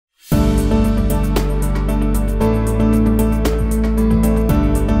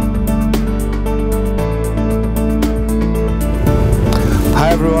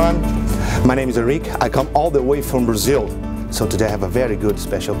My name is Henrique. I come all the way from Brazil. So today I have a very good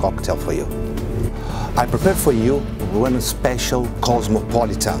special cocktail for you. I prepared for you one special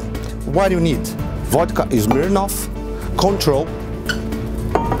Cosmopolitan. What do you need? Vodka Smirnoff, Control,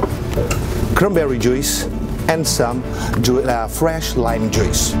 cranberry juice, and some fresh lime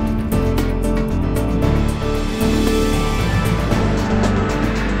juice.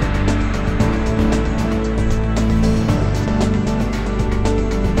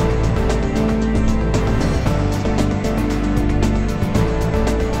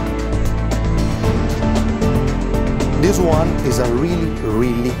 This one is a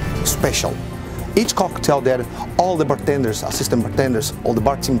really special. Each cocktail that all the bartenders, assistant bartenders, all the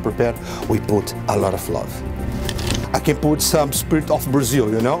bar team prepare, we put a lot of love. I can put some spirit of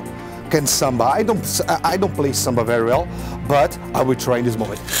Brazil, you know? Can samba. I don't play samba very well, but I will try in this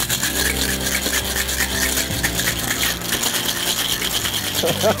moment.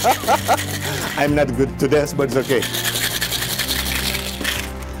 I'm not good to dance, but it's okay.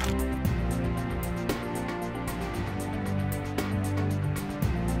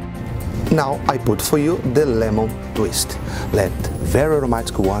 Now I put for you the lemon twist. Very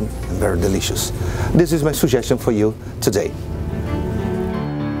aromatic one and very delicious. This is my suggestion for you today.